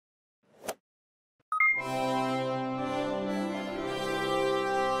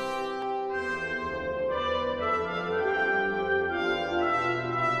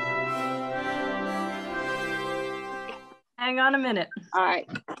hang on a minute. All right.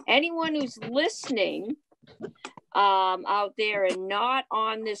 Anyone who's listening out there and not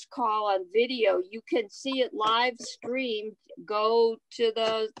on this call on video, you can see it live streamed. Go to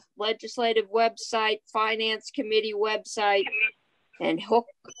the legislative website, finance committee website, and hook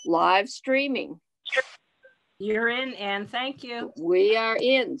live streaming. You're in, Ann. Thank you. We are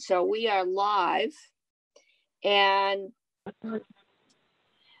in, so we are live. And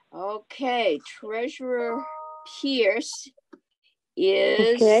okay, Treasurer Pierce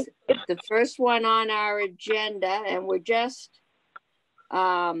is the first one on our agenda, and we're just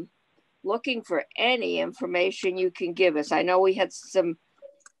looking for any information you can give us. I know we had some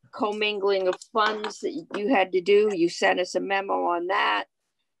commingling of funds that you had to do. You sent us a memo on that,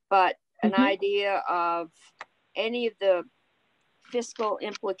 but an idea of any of the fiscal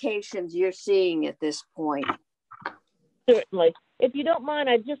implications you're seeing at this point. Certainly. If you don't mind,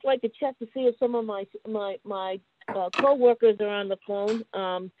 I'd just like to check to see if some of my co-workers are on the phone.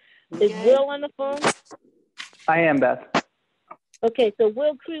 Is Will on the phone? I am, Beth. Okay, so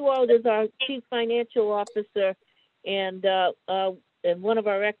Will Crewald is our Chief Financial Officer and one of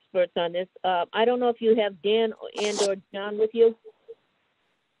our experts on this. I don't know if you have Dan and or John with you.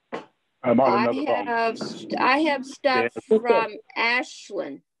 I'm on another phone. I have stuff from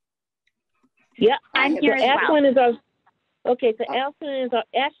Ashlyn. Yeah, I'm here as Ashlyn well. Is our okay. So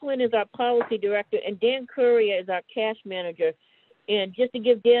Ashlyn is our policy director, and Dan Currier is our cash manager. And just to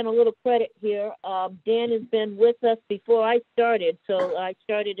give Dan a little credit here, Dan has been with us before I started. So I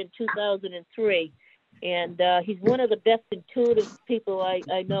started in 2003, and he's one of the best intuitive people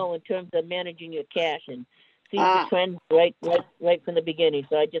I know in terms of managing your cash and sees the trends right from the beginning.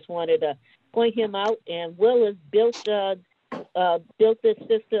 So I just wanted to point him out. And Will has built this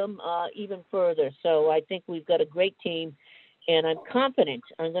system even further. So I think we've got a great team. And I'm confident,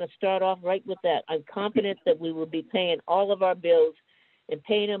 I'm going to start off right with that. I'm confident that we will be paying all of our bills and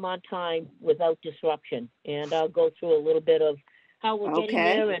paying them on time without disruption. And I'll go through a little bit of how we're getting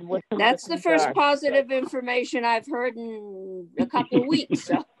there and what some That's of the the first are. positive information I've heard in a couple of weeks.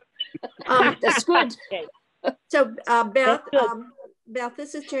 So that's good. Okay. So Beth,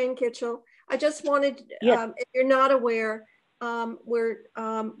 this is Jane Kitchell. I just wanted, if you're not aware,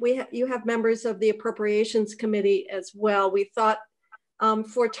 you have members of the Appropriations Committee as well. We thought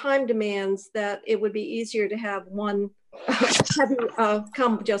for time demands that it would be easier to have one have you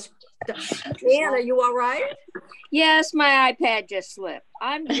come just. Ann, are you all right? Yes, my iPad just slipped.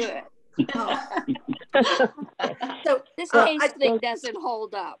 I'm good. So this case thing doesn't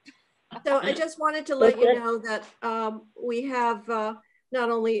hold up. So I just wanted to let you know that we have not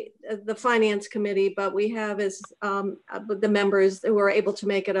only the Finance Committee, but we have the members who are able to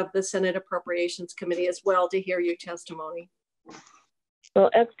make it of the Senate Appropriations Committee as well to hear your testimony. Well,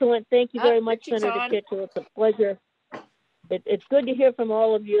 excellent. Thank you very much, Senator Kitchell. It's a pleasure. It's good to hear from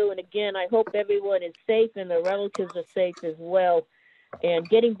all of you. And again, I hope everyone is safe and their relatives are safe as well. And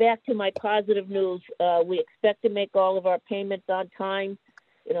getting back to my positive news, we expect to make all of our payments on time,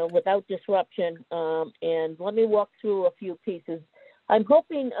 without disruption. And let me walk through a few pieces. I'm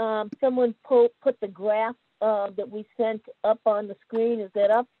hoping someone put the graph that we sent up on the screen. Is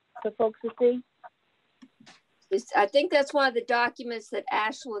that up for folks to see? I think that's one of the documents that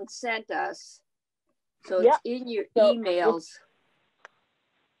Ashlyn sent us. So it's in your emails.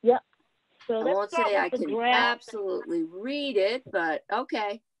 Yep. So I won't say I can absolutely read it, but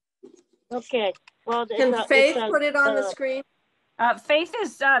okay. Okay. Well, can Faith put it on the screen? Faith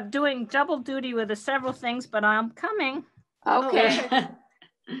is doing double duty with several things, but I'm coming. Okay.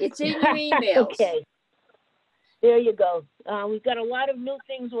 It's in your emails. Okay. There you go. We've got a lot of new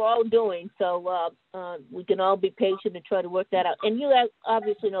things we're all doing, so we can all be patient and try to work that out. And you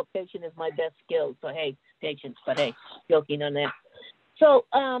obviously know patience is my best skill, so hey, patience, but hey, joking on that. So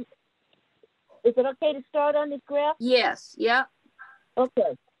is it okay to start on this graph? Yes, yeah.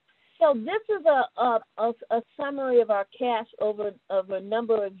 Okay. So this is a summary of our cash over a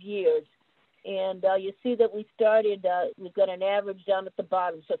number of years. And you see that we started, we've got an average down at the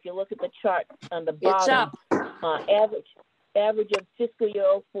bottom. So if you look at the chart on the bottom, average of fiscal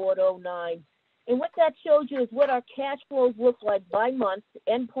year 04 to 09. And what that shows you is what our cash flows look like by month,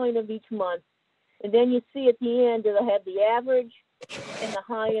 end point of each month. And then you see at the end, it'll have the average and the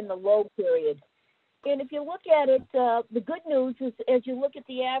high and the low period. And if you look at it, the good news is as you look at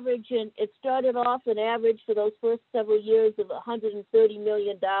the average, and it started off an average for those first several years of $130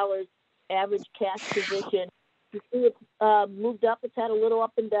 million average cash position. You see it's moved up. It's had a little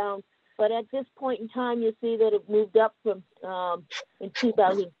up and down. But at this point in time, you see that it moved up from in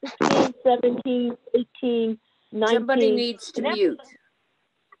 2016, 17, 18, 19. Somebody needs to mute.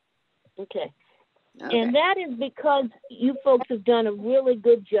 Okay. Okay. And that is because you folks have done a really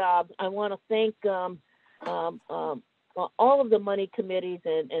good job. I want to thank all of the money committees,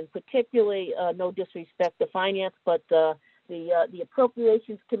 and particularly, no disrespect to finance, but the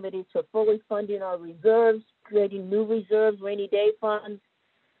appropriations committees for fully funding our reserves, creating new reserves, rainy day funds,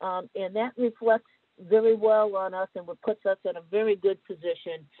 and that reflects very well on us and puts us in a very good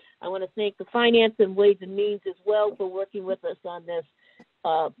position. I want to thank the Finance and Ways and Means as well for working with us on this.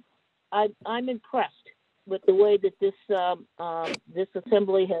 I'm impressed with the way that this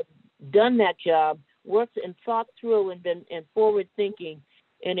assembly has done that job, worked and thought through and been forward thinking,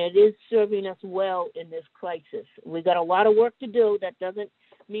 and it is serving us well in this crisis. We've got a lot of work to do. That doesn't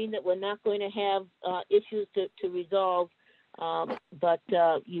mean that we're not going to have issues to resolve, but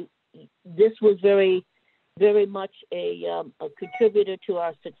this was very, very much a contributor to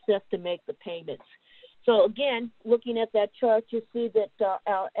our success to make the payments. So again, looking at that chart, you see that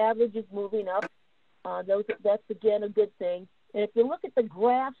our average is moving up. That's again a good thing. And if you look at the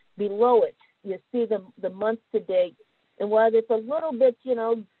graph below it, you see the month to date. And while it's a little bit,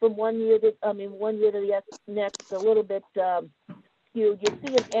 from one year to the next, a little bit skewed, you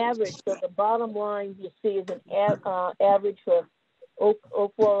see an average. So the bottom line you see is an average for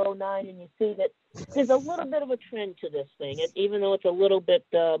 0409, and you see that there's a little bit of a trend to this thing, even though it's a little bit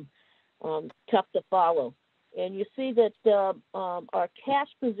tough to follow. And you see that our cash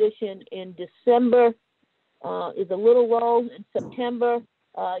position in December is a little low. In September,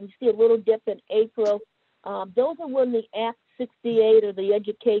 you see a little dip in April. Those are when the Act 68 or the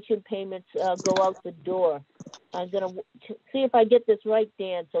education payments go out the door. I'm going to see if I get this right,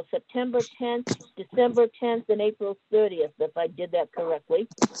 Dan. So September 10th, December 10th, and April 30th, if I did that correctly.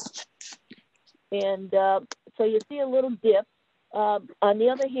 And so you see a little dip. On the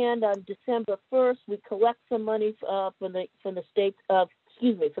other hand, on December 1st, we collect some money from the states,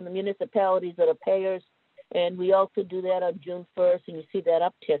 from the municipalities that are payers, and we also do that on June 1st, and you see that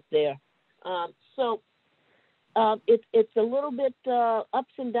uptick there. It's a little bit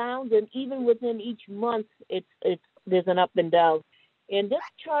ups and downs, and even within each month, there's an up and down. And this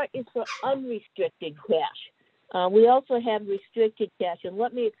chart is for unrestricted cash. We also have restricted cash, and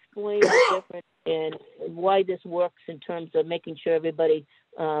let me explain the difference and why this works in terms of making sure everybody,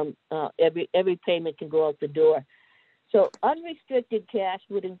 every payment can go out the door. So unrestricted cash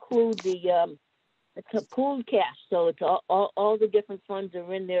would include it's a pooled cash, so it's all the different funds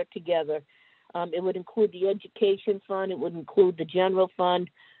are in there together. It would include the education fund. It would include the general fund.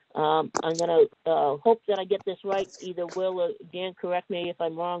 I'm going to hope that I get this right. Either Will or Dan correct me if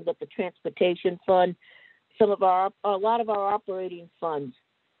I'm wrong, but the transportation fund, a lot of our operating funds.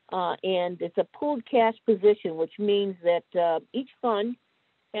 And it's a pooled cash position, which means that each fund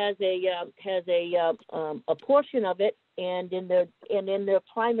has a portion of it, and in their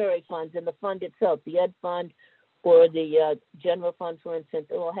primary funds, in the fund itself, the ed fund or the general fund, for instance,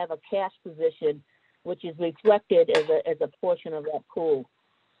 it will have a cash position, which is reflected as a portion of that pool.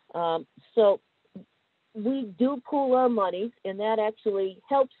 So we do pool our monies, and that actually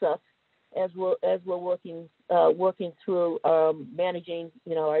helps us as we're working through managing,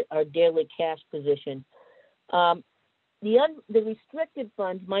 our daily cash position. The restricted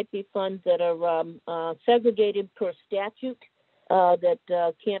funds might be funds that are segregated per statute,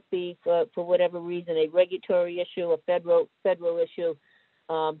 that can't be for whatever reason a regulatory issue, a federal issue,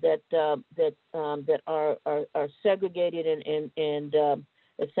 that are segregated and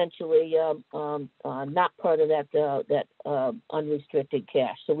essentially not part of that unrestricted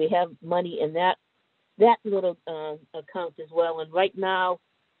cash. So we have money in that little account as well. And right now,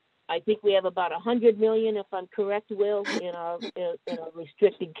 I think we have about $100 million, if I'm correct, Will, in our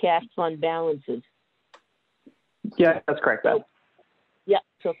restricted cash fund balances. Yeah, that's correct, Beth. Yeah,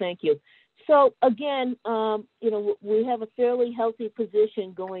 so thank you. So again, we have a fairly healthy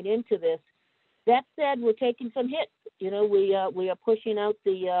position going into this. That said, we're taking some hits. We are pushing out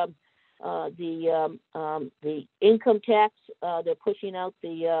the income tax. They're pushing out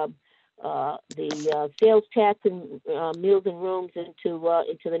the sales tax and meals and rooms into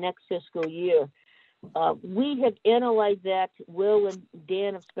the next fiscal year. We have analyzed that. Will and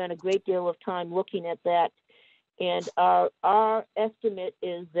Dan have spent a great deal of time looking at that, and our estimate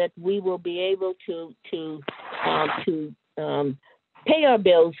is that we will be able to pay our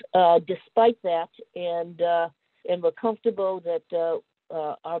bills despite that, and we're comfortable that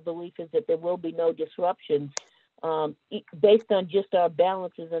our belief is that there will be no disruptions based on just our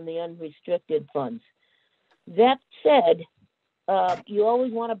balances in the unrestricted funds. That said, you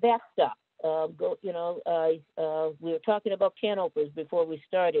always want a backstop. We were talking about can openers before we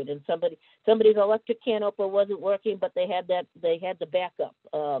started, and somebody's electric can opener wasn't working, but they had the backup.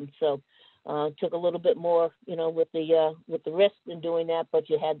 So Took a little bit more, with the risk in doing that, but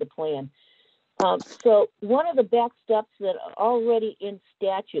you had the plan. So one of the backstops that are already in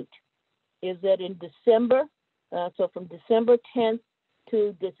statute is that in December, so from December 10th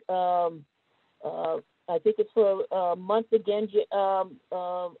to this, I think it's for a month again. I'm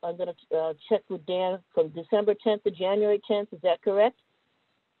going to check with Dan from December 10th to January 10th. Is that correct?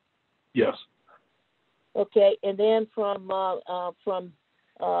 Yes. Okay, and then from I'm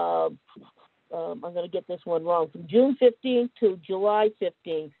going to get this one wrong. From June 15th to July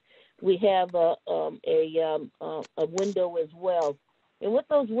 15th, we have a window as well. And what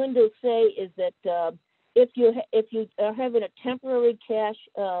those windows say is that if you are having a temporary cash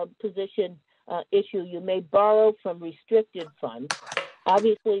position issue, you may borrow from restricted funds.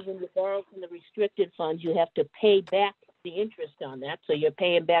 Obviously, when you borrow from the restricted funds, you have to pay back the interest on that. So you're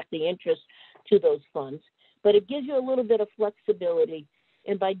paying back the interest to those funds. But it gives you a little bit of flexibility.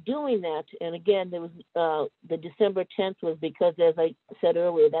 And by doing that, and again, there was the December 10th was because, as I said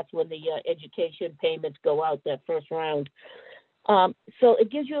earlier, that's when the education payments go out, that first round. So it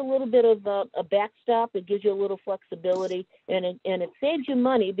gives you a little bit of a backstop. It gives you a little flexibility, and it saves you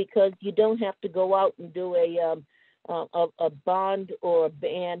money because you don't have to go out and do a bond or a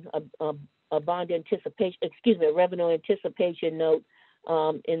bond anticipation. Excuse me, a revenue anticipation note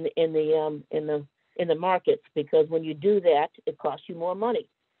in the markets, because when you do that, it costs you more money.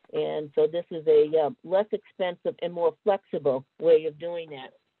 And so this is a less expensive and more flexible way of doing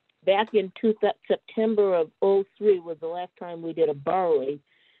that. Back in September of 2003 was the last time we did a borrowing.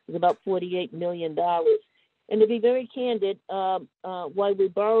 It was about $48 million. And to be very candid, why we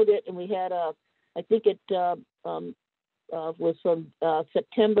borrowed it, and we had I think it was from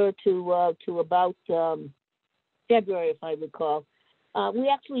September to about February, if I recall. We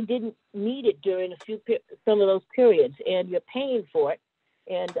actually didn't need it during some of those periods, and you're paying for it.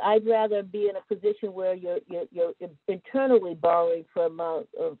 And I'd rather be in a position where you're internally borrowing from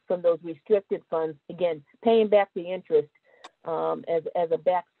those restricted funds, again, paying back the interest as a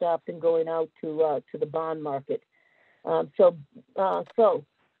backstop and going out to the bond market. So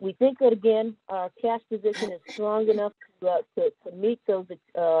we think that, again, our cash position is strong enough to meet those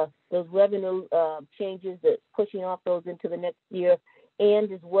revenue changes, that pushing off those into the next year,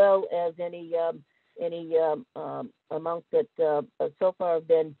 and as well as any amounts that so far have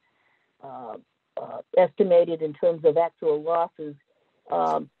been estimated in terms of actual losses.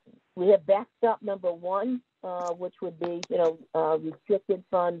 We have backstop number one, which would be restricted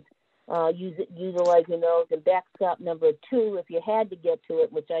funds, utilizing those, and backstop number two, if you had to get to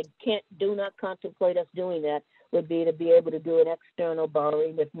it, which I do not contemplate us doing that, would be to be able to do an external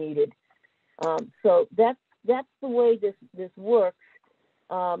borrowing if needed. So that's the way this works.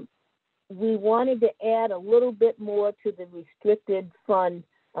 We wanted to add a little bit more to the restricted fund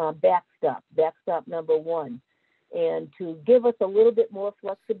backstop number one. And to give us a little bit more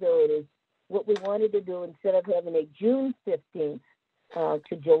flexibility, what we wanted to do, instead of having a June 15th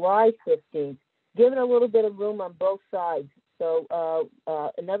to July 15th, give it a little bit of room on both sides. So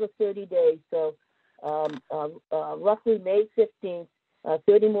another 30 days. So roughly May 15th,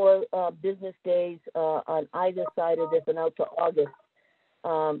 30 more business days on either side of this and out to August.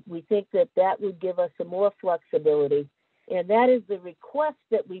 We think that would give us some more flexibility, and that is the request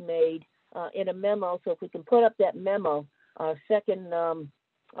that we made in a memo. So if we can put up that memo, our second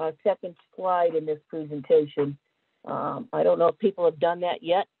slide in this presentation. I don't know if people have done that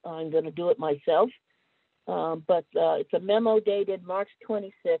yet. I'm going to do it myself, but it's a memo dated March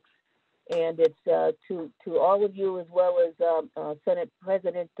 26th, and it's to all of you, as well as Senate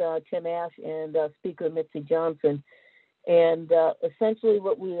President Tim Ash and Speaker Mitzi Johnson. And essentially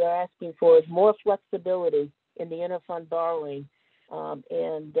what we are asking for is more flexibility in the interfund borrowing,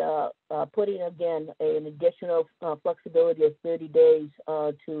 and putting, again, an additional flexibility of 30 days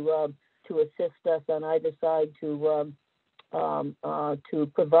to assist us on either side to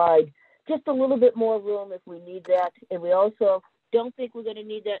provide just a little bit more room if we need that. And we also don't think we're going to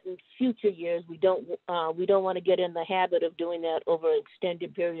need that in future years. We don't want to get in the habit of doing that over an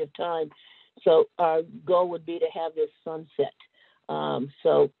extended period of time. So our goal would be to have this sunset.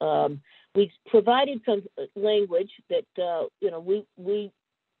 We provided some language that we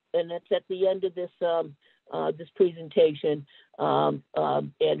and that's at the end of this presentation, and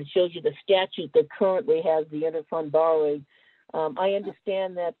it shows you the statute that currently has the interfund borrowing. I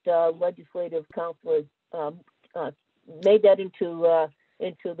understand that legislative counselors made that into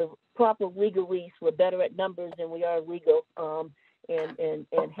the proper legalese. We're better at numbers than we are legal. And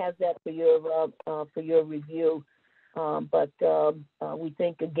has that for your review, but we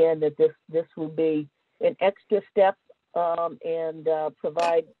think, again, that this will be an extra step and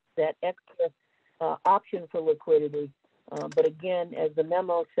provide that extra option for liquidity. But again, as the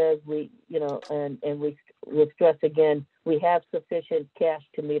memo says, we stress again, we have sufficient cash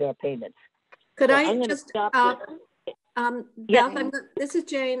to meet our payments. Could So I I'm gonna just, stop Beth, this is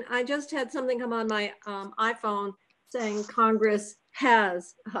Jane. I just had something come on my iPhone saying Congress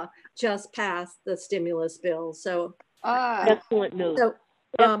has just passed the stimulus bill. So excellent news. So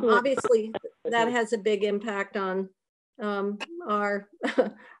Excellent. obviously that has a big impact on our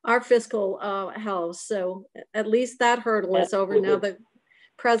our fiscal health. So at least that hurdle is over. Now the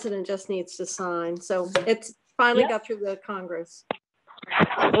president just needs to sign. So it's finally got through the Congress.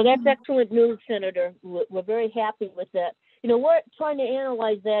 Well, that's excellent news, Senator. We're very happy with that. You know, we're trying to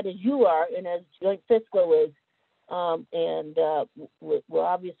analyze that as you are and as Joint Fiscal is. We're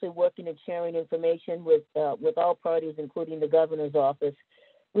obviously working and sharing information with all parties, including the governor's office.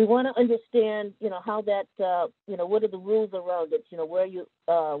 We want to understand, how that, what are the rules around it? Where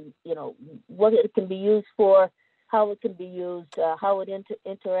what it can be used for, how it can be used, how it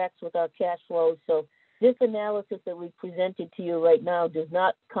interacts with our cash flows. So this analysis that we presented to you right now does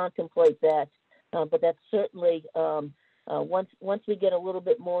not contemplate that, but that's certainly once we get a little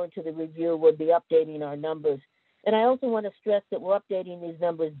bit more into the review, we'll be updating our numbers. And I also want to stress that we're updating these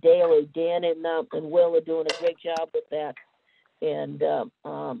numbers daily. Dan and Will are doing a great job with that. And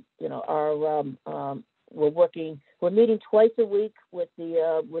we're meeting twice a week with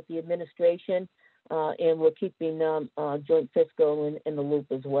the administration, and we're keeping Joint Fiscal in the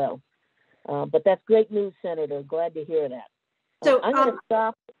loop as well. But that's great news, Senator. Glad to hear that. So I'm going to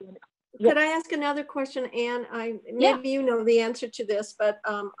stop. Could I ask another question, Anne? Maybe you know the answer to this, but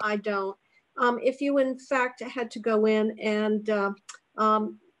I don't. If you in fact had to go in and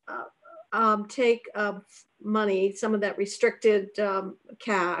take money, some of that restricted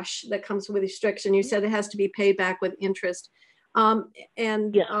cash that comes with restriction, you said it has to be paid back with interest.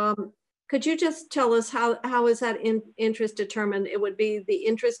 Could you just tell us how is that interest determined? It would be the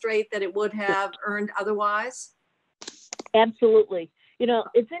interest rate that it would have earned otherwise? Absolutely.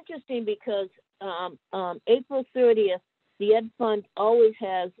 It's interesting because April 30th, the Ed Fund always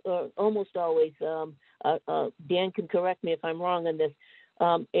has, or almost always, Dan can correct me if I'm wrong on this,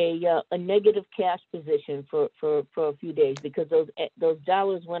 a negative cash position for a few days because those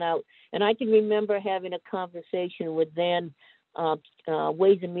dollars went out. And I can remember having a conversation with then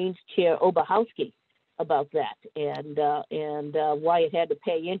Ways and Means Chair Oberhowski about that and why it had to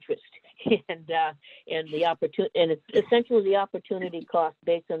pay interest and the opportunity, and it's essentially the opportunity cost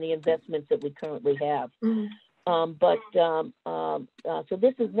based on the investments that we currently have. Mm-hmm. So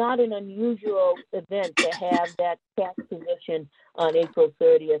this is not an unusual event to have that cash position on April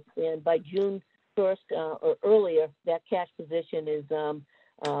 30th, and by June 1st or earlier, that cash position is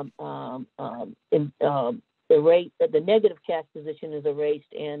erased. The negative cash position is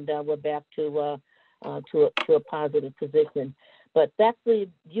erased, and we're back to a positive position. But that's the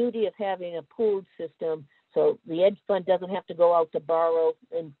beauty of having a pooled system. So the Ed Fund doesn't have to go out to borrow,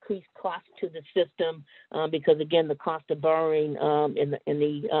 increase cost to the system, because again, the cost of borrowing in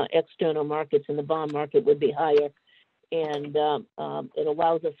the external markets, in the bond market, would be higher, and it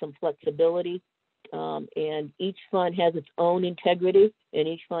allows us some flexibility. And each fund has its own integrity, and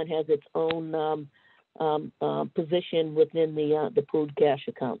each fund has its own position within the pooled cash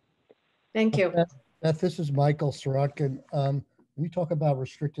account. Thank you. Beth, this is Michael Sorokin. When you talk about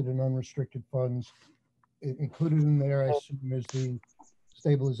restricted and unrestricted funds, included in there, I assume, is the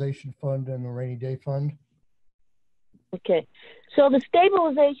stabilization fund and the rainy day fund. Okay, so the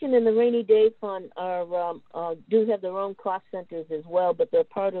stabilization and the rainy day fund do have their own cost centers as well, but they're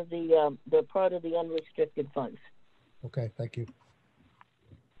part of the unrestricted funds. Okay, thank you.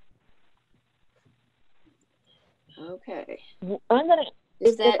 Okay. I'm gonna,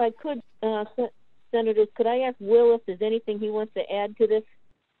 if I could, Senators, could I ask Will if there's anything he wants to add to this?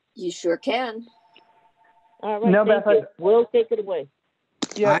 You sure can. All right, no, thank you. Will, take it away.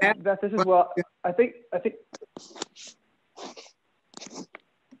 Yeah, Beth, this is Will. I think.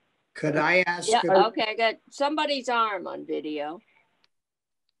 Could I ask? Yeah, okay, I got somebody's arm on video.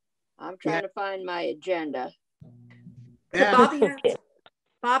 I'm trying to find my agenda. So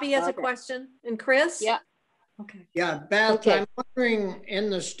Bobby has a question, and Chris? Yeah. Okay. Yeah, Beth, okay. I'm wondering, in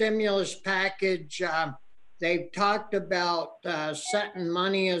the stimulus package, they've talked about setting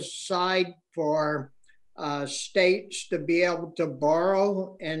money aside for states to be able to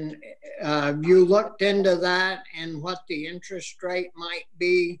borrow, and you looked into that and what the interest rate might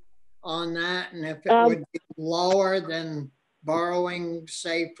be on that, and if it would be lower than borrowing,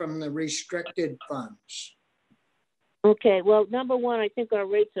 say, from the restricted funds. Okay, well, number one, I think our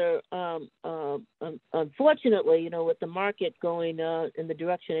rates are, unfortunately, with the market going in the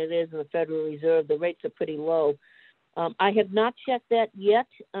direction it is in the Federal Reserve, the rates are pretty low. I have not checked that yet.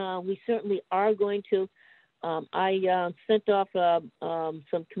 We certainly are going to. I sent off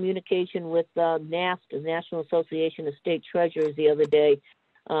some communication with NAST, the National Association of State Treasurers, the other day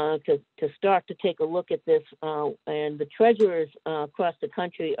to start to take a look at this. And the treasurers across the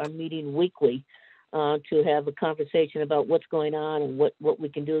country are meeting weekly to have a conversation about what's going on and what we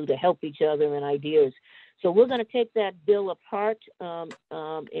can do to help each other and ideas. So we're going to take that bill apart and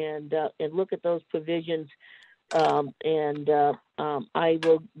look at those provisions. I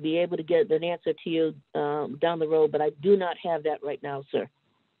will be able to get an answer to you down the road, but I do not have that right now, sir.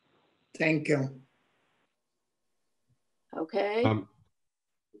 Thank you. Okay.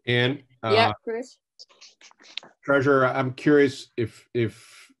 And yeah, Chris. Treasurer, I'm curious if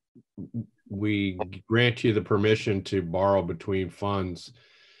we grant you the permission to borrow between funds,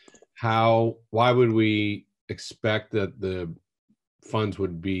 why would we expect that the funds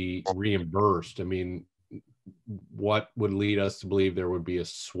would be reimbursed? I mean, what would lead us to believe there would be a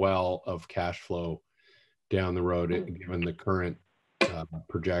swell of cash flow down the road given the current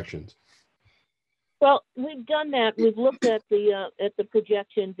projections? Well, we've done that. We've looked at the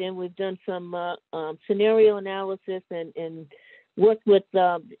projections, and we've done some scenario analysis and worked with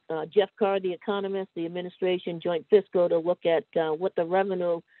Jeff Carr, the economist, the administration, Joint Fiscal, to look at what the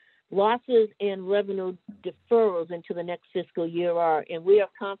revenue losses and revenue deferrals into the next fiscal year are. And we are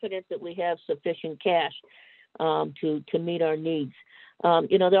confident that we have sufficient cash to meet our needs.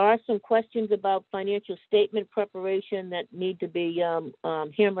 There are some questions about financial statement preparation that need to be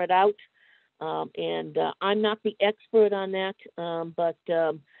hammered out. And I'm not the expert on that, but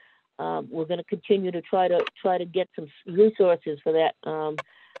we're going to continue to try to get some resources for that.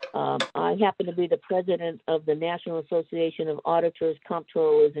 I happen to be the president of the National Association of Auditors,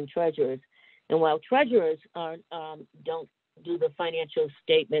 Comptrollers, and Treasurers. And while treasurers don't do the financial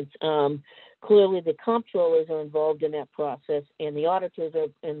statements, clearly the comptrollers are involved in that process, and the auditors are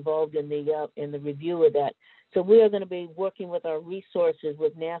involved in the review of that. So we are going to be working with our resources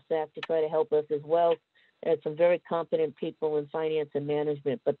with NASDAQ to try to help us as well as some very competent people in finance and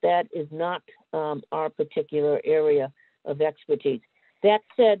management. But that is not our particular area of expertise. That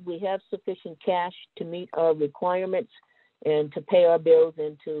said, we have sufficient cash to meet our requirements and to pay our bills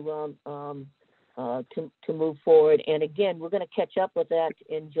and to move forward. And again, we're going to catch up with that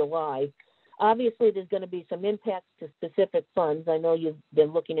in July. Obviously, there's going to be some impacts to specific funds. I know you've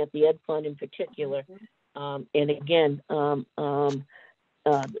been looking at the Ed Fund in particular. And again,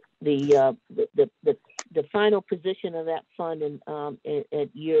 the final position of that fund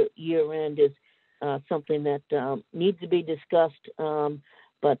at year end is something that needs to be discussed,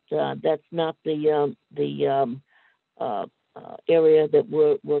 but that's not the area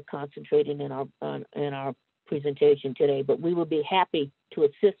that we're concentrating in our presentation today. But we will be happy to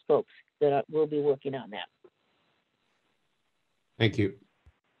assist folks that will be working on that. Thank you.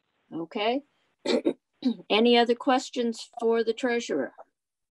 Okay. Any other questions for the treasurer?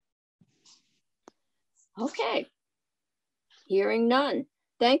 Okay. Hearing none.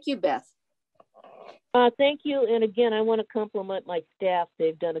 Thank you, Beth. Thank you. And again, I want to compliment my staff.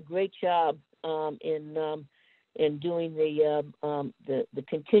 They've done a great job in doing the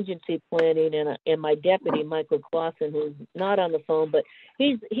contingency planning, and my deputy, Michael Clausen, who's not on the phone, but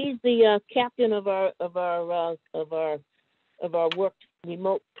he's the captain of our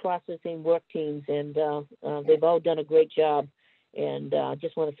remote processing work teams, and they've all done a great job. And I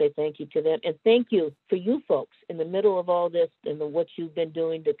just want to say thank you to them, and thank you for you folks in the middle of all this and what you've been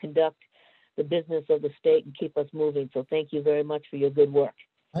doing to conduct the business of the state and keep us moving. So thank you very much for your good work,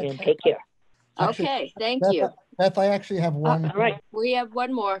 and take care. Actually, Okay, thank Beth, you. Beth, I actually have one. All right. We have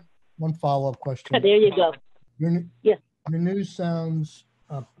one more. One follow-up question. There you go. Yes. Your news sounds,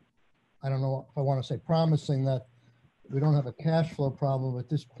 I don't know if I want to say promising, that we don't have a cash flow problem at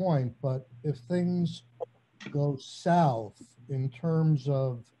this point, but if things go south in terms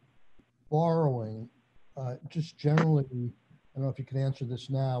of borrowing, just generally, I don't know if you can answer this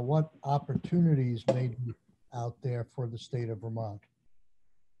now, what opportunities may be out there for the state of Vermont?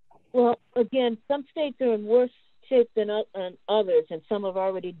 Well, again, some states are in worse shape than others, and some have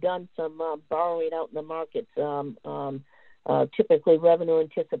already done some borrowing out in the markets. Typically, revenue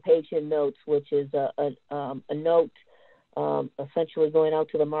anticipation notes, which is a note essentially going out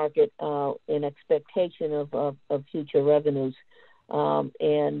to the market in expectation of future revenues. So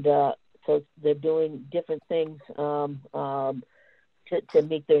they're doing different things to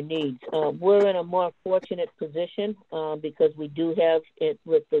meet their needs. We're in a more fortunate position because we do have it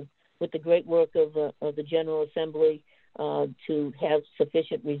with the great work of the General Assembly to have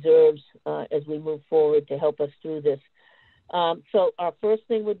sufficient reserves as we move forward to help us through this. So our first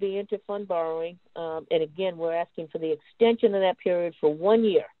thing would be interfund borrowing, and again, we're asking for the extension of that period for 1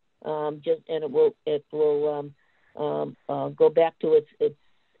 year. And it will go back to its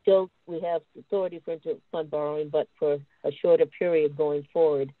still we have authority for interfund borrowing, but for a shorter period going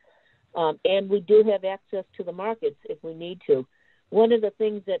forward. And we do have access to the markets if we need to. One of the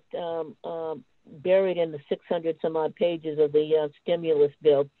things that buried in the 600 some odd pages of the stimulus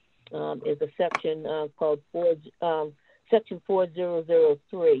bill is a section called Section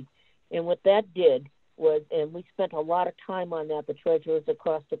 4003. And what that did was, and we spent a lot of time on that, the treasurers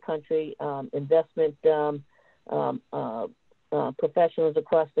across the country, investment professionals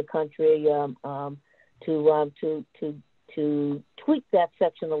across the country, to tweak that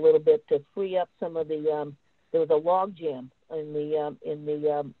section a little bit to free up some of the there was a log jam in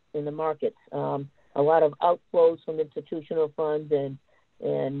the markets, a lot of outflows from institutional funds and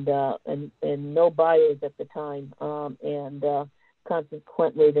no buyers at the time, and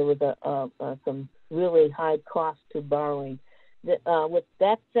consequently there was some really high cost to borrowing. With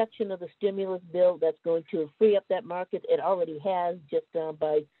that section of the stimulus bill, that's going to free up that market. It already has, just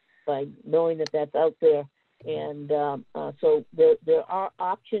by knowing that that's out there. And so there are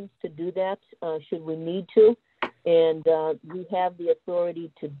options to do that should we need to, and we have the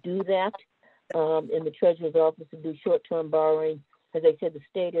authority to do that in the Treasurer's Office to do short-term borrowing. As I said, the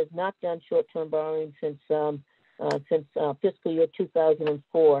state has not done short-term borrowing since fiscal year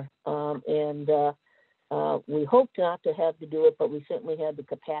 2004, and we hope not to have to do it, but we certainly have the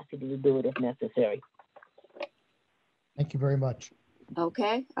capacity to do it if necessary. Thank you very much.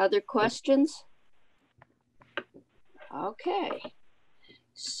 Okay, other questions? Okay,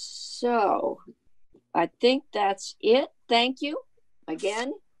 so I think that's it. Thank you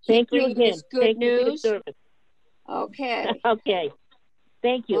again. Thank you again. Good Thank news. You for your service. Okay. Okay.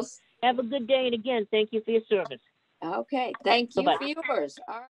 Thank you. Well, have a good day, and again, thank you for your service. Okay. Thank you, Bye-bye. viewers.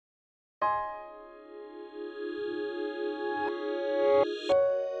 All right.